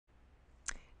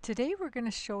Today we're going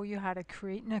to show you how to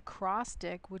create an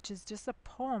acrostic, which is just a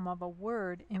poem of a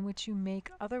word in which you make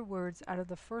other words out of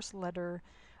the first letter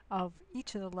of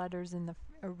each of the letters in the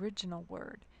original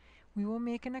word. We will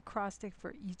make an acrostic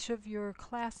for each of your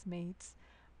classmates.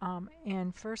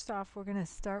 And first off, we're going to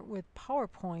start with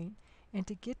PowerPoint. And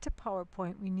to get to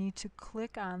PowerPoint, we need to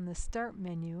click on the Start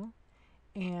menu.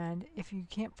 And if you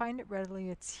can't find it readily,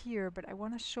 it's here, but I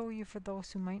want to show you for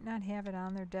those who might not have it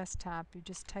on their desktop. You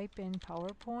just type in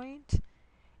PowerPoint,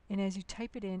 and as you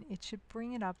type it in, it should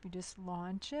bring it up. You just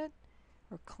launch it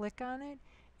or click on it,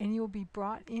 and you'll be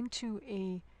brought into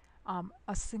a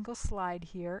single slide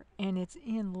here, and it's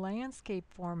in landscape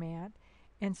format.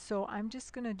 And so I'm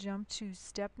just going to jump to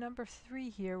step number 3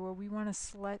 here, where we want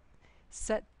to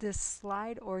set this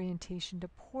slide orientation to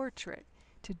portrait.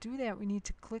 To do that, we need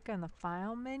to click on the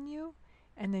File menu,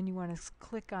 and then you want to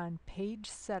click on Page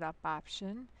Setup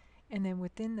option, and then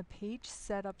within the Page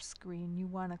Setup screen, you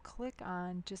want to click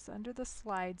on, just under the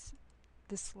slides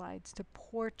to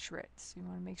Portrait. So you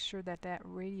want to make sure that that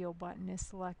radio button is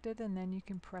selected, and then you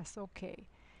can press OK.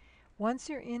 Once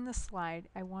you're in the slide,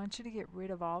 I want you to get rid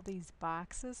of all these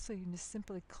boxes, so you can just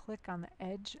simply click on the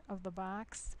edge of the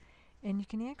box. And you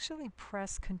can actually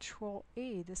press Control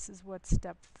A. This is what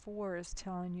step 4 is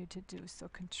telling you to do. So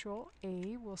Control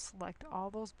A will select all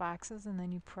those boxes, and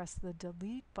then you press the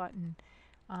delete button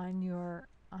on your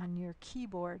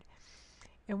keyboard.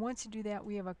 And once you do that,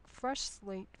 we have a fresh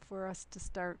slate for us to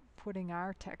start putting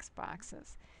our text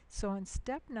boxes. So in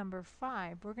step number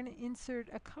 5, we're going to insert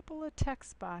a couple of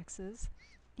text boxes,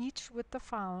 each with the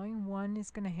following. One is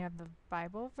going to have the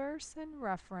Bible verse and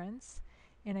reference,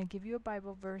 and I give you a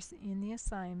Bible verse in the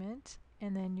assignment,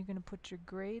 and then you're going to put your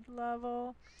grade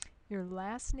level, your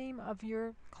last name of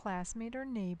your classmate or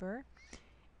neighbor,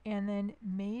 and then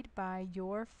made by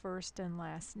your first and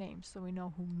last name, so we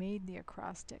know who made the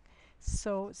acrostic.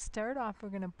 So start off, we're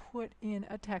going to put in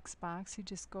a text box. You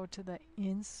just go to the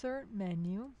Insert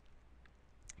menu,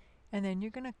 and then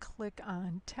you're going to click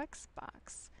on Text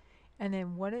Box. And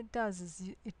then what it does is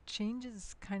it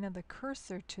changes kind of the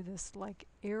cursor to this like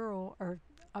arrow or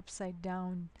upside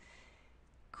down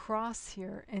cross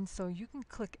here, and so you can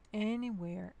click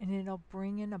anywhere and it'll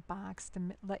bring in a box to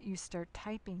let you start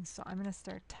typing. So I'm going to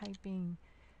start typing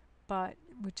but,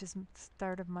 which is the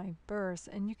start of my verse,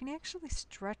 and you can actually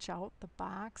stretch out the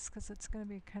box because it's going to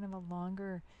be kind of a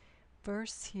longer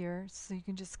verse here. So you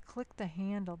can just click the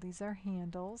handle. These are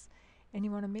handles, and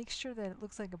you want to make sure that it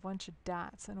looks like a bunch of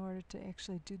dots in order to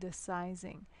actually do the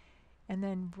sizing. And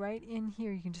then right in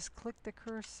here you can just click the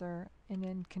cursor and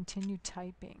then continue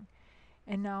typing.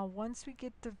 And now once we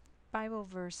get the Bible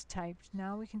verse typed,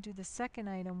 now we can do the second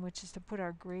item, which is to put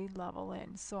our grade level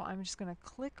in. So I'm just going to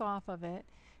click off of it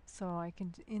so I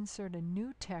can insert a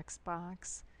new text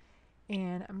box,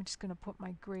 and I'm just going to put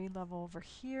my grade level over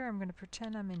here. I'm going to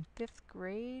pretend I'm in 5th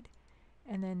grade,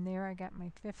 and then there I got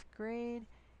my 5th grade.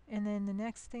 And then the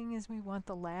next thing is we want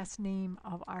the last name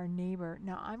of our neighbor.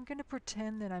 Now I'm going to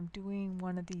pretend that I'm doing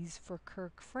one of these for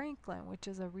Kirk Franklin, which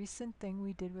is a recent thing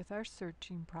we did with our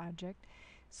searching project.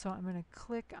 So I'm going to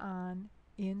click on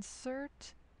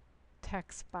Insert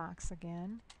Text Box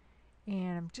again,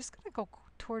 and I'm just going to go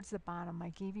towards the bottom. I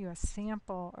gave you a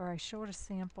sample, or I showed a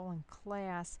sample in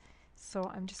class, so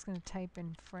I'm just going to type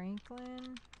in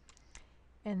Franklin.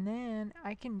 And then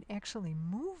I can actually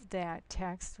move that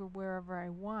text to wherever I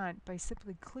want by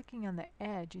simply clicking on the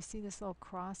edge. You see this little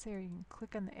crosshair? You can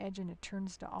click on the edge and it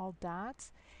turns to all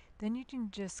dots. Then you can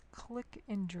just click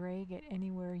and drag it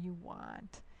anywhere you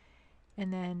want.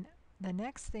 And then the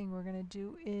next thing we're going to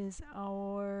do is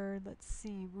let's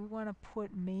see, we want to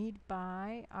put made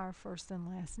by our first and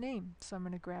last name. So I'm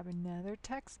going to grab another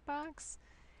text box,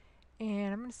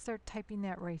 and I'm going to start typing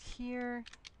that right here,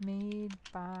 made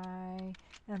by, and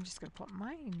I'm just going to put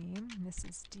my name,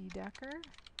 Mrs. D. Decker,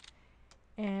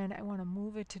 and I want to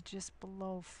move it to just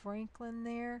below Franklin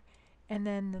there. And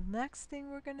then the next thing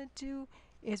we're going to do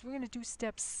is we're going to do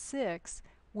step 6,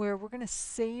 where we're going to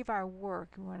save our work.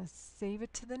 We want to save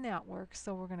it to the network,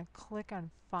 so we're going to click on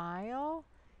File,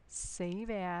 Save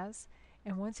As,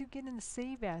 and once you get in the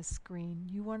Save As screen,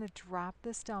 you want to drop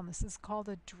this down. This is called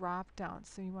a drop down.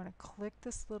 So you want to click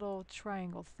this little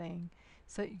triangle thing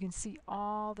so that you can see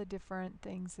all the different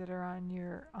things that are on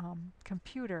your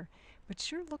computer.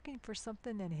 But you're looking for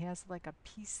something that has like a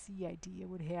PC ID. It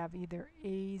would have either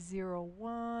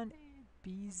A01,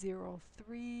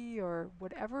 B03, or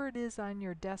whatever it is on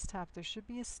your desktop. There should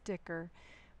be a sticker.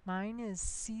 Mine is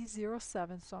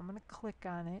C07, so I'm going to click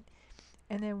on it.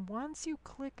 And then once you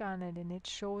click on it and it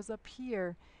shows up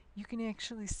here, you can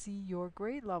actually see your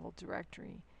grade level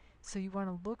directory. So you want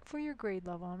to look for your grade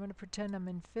level. I'm going to pretend I'm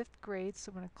in 5th grade,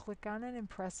 so I'm going to click on it and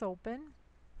press open.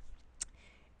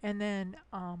 And then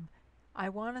I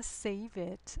want to save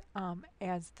it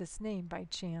as this name by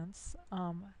chance.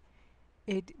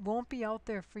 It won't be out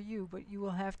there for you, but you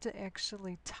will have to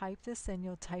actually type this in.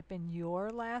 You'll type in your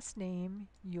last name,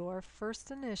 your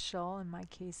first initial, in my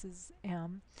case is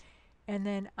M, and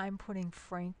then I'm putting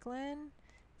Franklin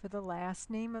for the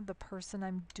last name of the person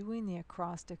I'm doing the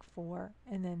acrostic for,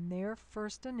 and then their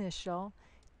first initial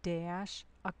dash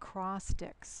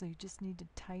acrostic. So you just need to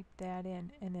type that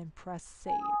in and then press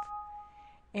save.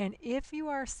 And if you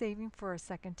are saving for a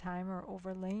second time or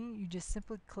overlaying, you just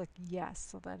simply click yes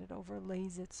so that it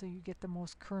overlays it so you get the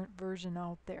most current version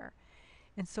out there.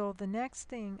 And so the next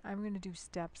thing, I'm going to do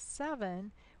step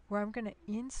 7, where I'm going to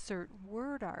insert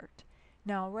word art.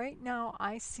 Now right now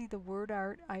I see the word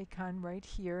art icon right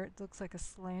here. It looks like a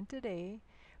slanted A,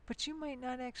 but you might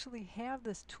not actually have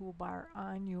this toolbar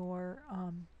on your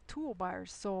toolbars.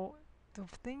 So the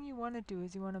thing you want to do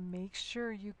is you want to make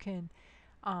sure you can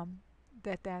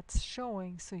that's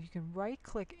showing, so you can right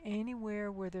click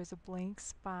anywhere where there's a blank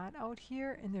spot out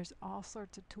here, and there's all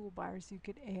sorts of toolbars you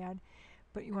could add,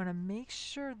 but you want to make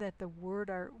sure that the word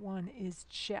art one is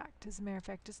checked. As a matter of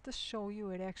fact, just to show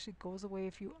you, it actually goes away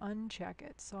if you uncheck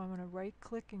it. So I'm going to right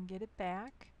click and get it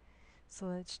back so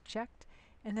that it's checked,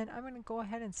 and then I'm going to go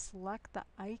ahead and select the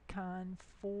icon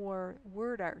for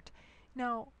word art.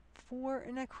 Now for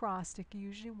an acrostic, you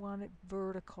usually want it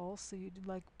vertical, so you'd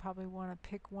probably want to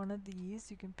pick one of these.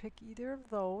 You can pick either of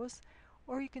those,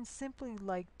 or you can simply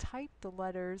type the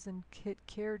letters and hit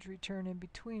carriage return in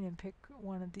between and pick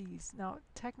one of these. Now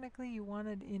technically you want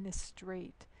it in a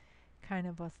straight kind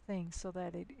of a thing so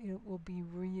that it will be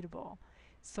readable.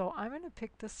 So I'm going to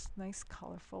pick this nice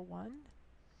colorful one,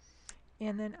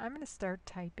 and then I'm going to start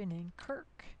typing in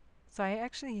Kirk. So I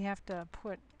actually have to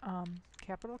put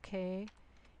capital K,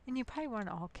 and you probably want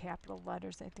all capital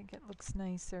letters. I think it looks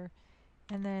nicer.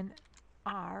 And then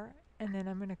R, and then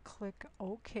I'm going to click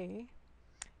OK,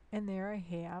 and there I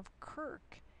have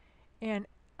Kirk. And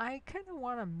I kind of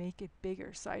want to make it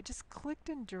bigger, so I just clicked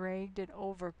and dragged it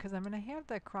over because I'm going to have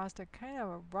the acrostic kind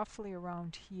of roughly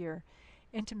around here.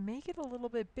 And to make it a little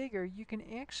bit bigger, you can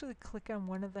actually click on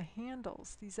one of the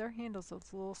handles. These are handles,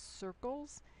 those little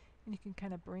circles, and you can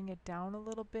kind of bring it down a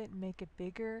little bit and make it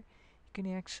bigger. You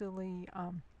can actually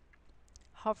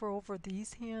hover over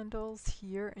these handles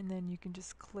here, and then you can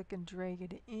just click and drag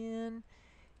it in.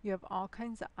 You have all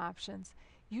kinds of options.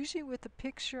 Usually with a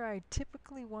picture, I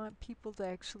typically want people to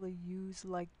actually use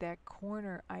that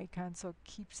corner icon so it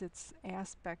keeps its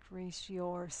aspect ratio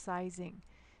or sizing.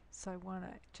 So I want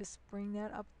to just bring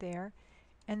that up there,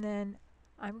 and then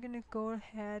I'm going to go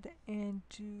ahead and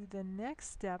do the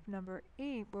next step, number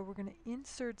 8, where we're going to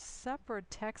insert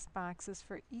separate text boxes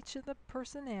for each of the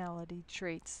personality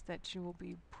traits that you will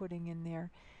be putting in there.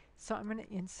 So I'm going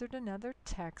to insert another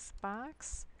text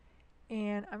box,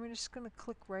 and I'm just going to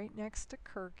click right next to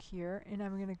Kirk here, and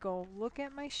I'm going to go look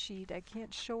at my sheet. I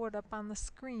can't show it up on the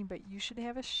screen, but you should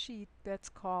have a sheet that's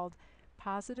called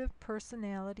Positive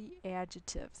Personality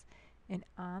Adjectives. And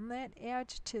on that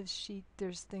adjective sheet,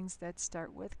 there's things that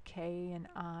start with K and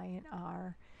I and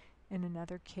R and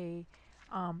another K.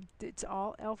 It's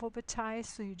all alphabetized,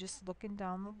 so you're just looking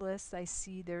down the list. I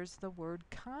see there's the word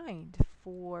kind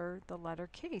for the letter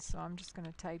K, so I'm just going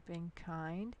to type in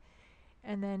kind.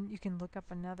 And then you can look up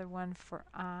another one for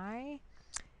I.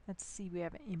 Let's see, we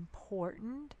have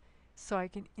important. So I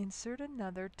can insert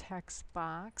another text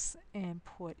box and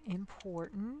put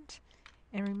important.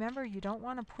 And remember, you don't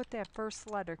want to put that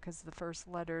first letter because the first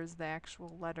letter is the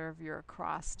actual letter of your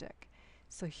acrostic.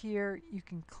 So here you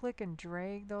can click and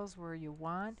drag those where you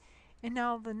want. And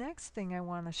now the next thing I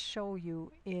want to show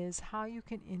you is how you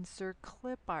can insert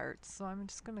clip art. So I'm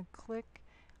just going to click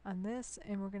on this,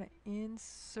 and we're going to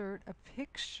insert a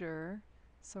picture.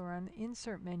 So we're on the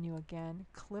insert menu again,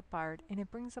 clip art, and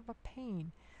it brings up a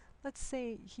pane. Let's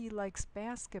say he likes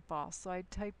basketball. So I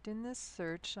typed in this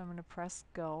search. So I'm going to press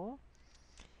go.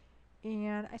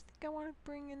 And I think I want to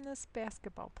bring in this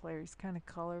basketball player. He's kind of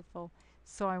colorful.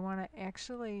 So I want to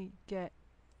actually get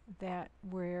that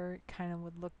where it kind of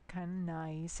would look kind of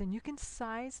nice. And you can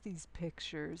size these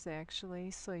pictures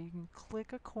actually. So you can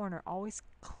click a corner. Always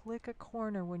click a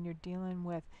corner when you're dealing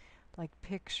with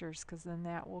pictures, because then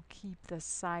that will keep the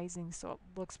sizing so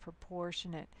it looks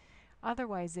proportionate.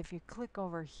 Otherwise, if you click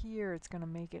over here, it's going to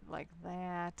make it like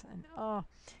that.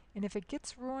 And if it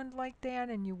gets ruined like that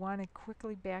and you want it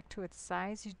quickly back to its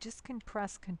size, you just can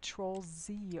press Control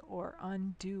Z or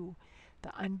undo.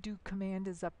 The undo command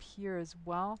is up here as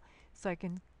well. So I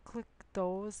can click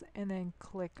those and then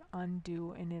click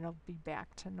undo and it'll be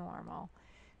back to normal.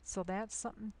 So that's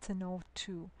something to know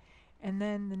too. And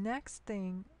then the next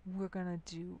thing we're going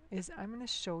to do is I'm going to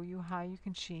show you how you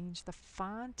can change the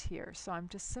font here. So I'm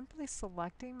just simply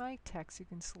selecting my text. You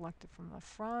can select it from the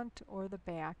front or the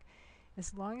back.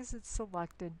 As long as it's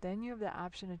selected, then you have the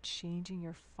option of changing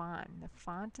your font. The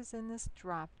font is in this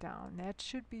drop down. That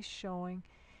should be showing.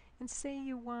 And say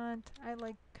you want, I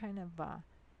like kind of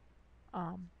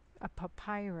a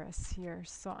papyrus here.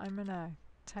 So I'm going to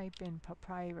type in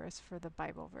papyrus for the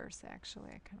Bible verse actually.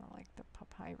 I kind of like the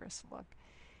papyrus look.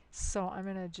 So I'm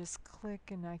going to just click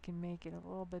and I can make it a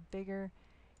little bit bigger.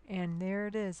 And there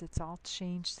it is. It's all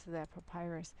changed to that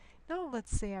papyrus. Now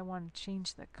let's say I want to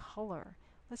change the color.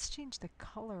 Let's change the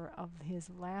color of his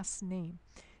last name.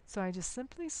 So I just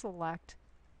simply select,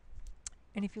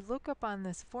 and if you look up on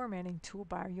this formatting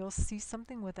toolbar, you'll see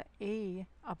something with an A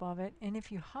above it. And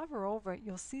if you hover over it,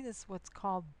 you'll see this what's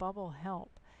called bubble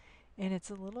help. And it's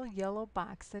a little yellow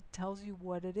box that tells you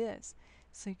what it is.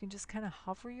 So you can just kind of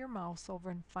hover your mouse over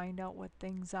and find out what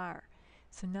things are.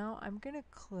 So now I'm going to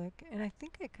click, and I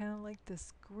think I kind of like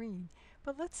this green.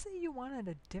 But let's say you wanted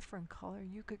a different color.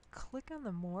 You could click on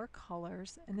the more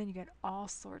colors, and then you get all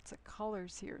sorts of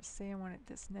colors here. Say I wanted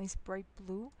this nice bright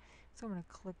blue. So I'm going to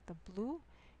click the blue.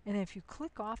 And if you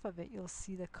click off of it, you'll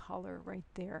see the color right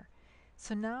there.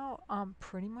 So now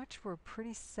pretty much we're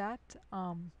pretty set.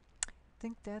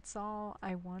 Think that's all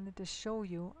I wanted to show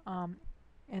you.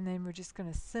 And then we're just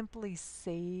going to simply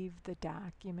save the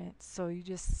document. So you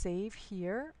just save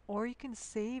here, or you can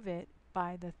save it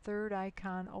by the third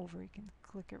icon over. You can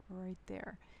click it right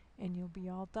there and you'll be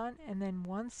all done. And then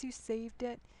once you saved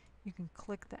it, you can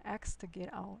click the X to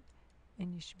get out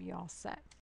and you should be all set.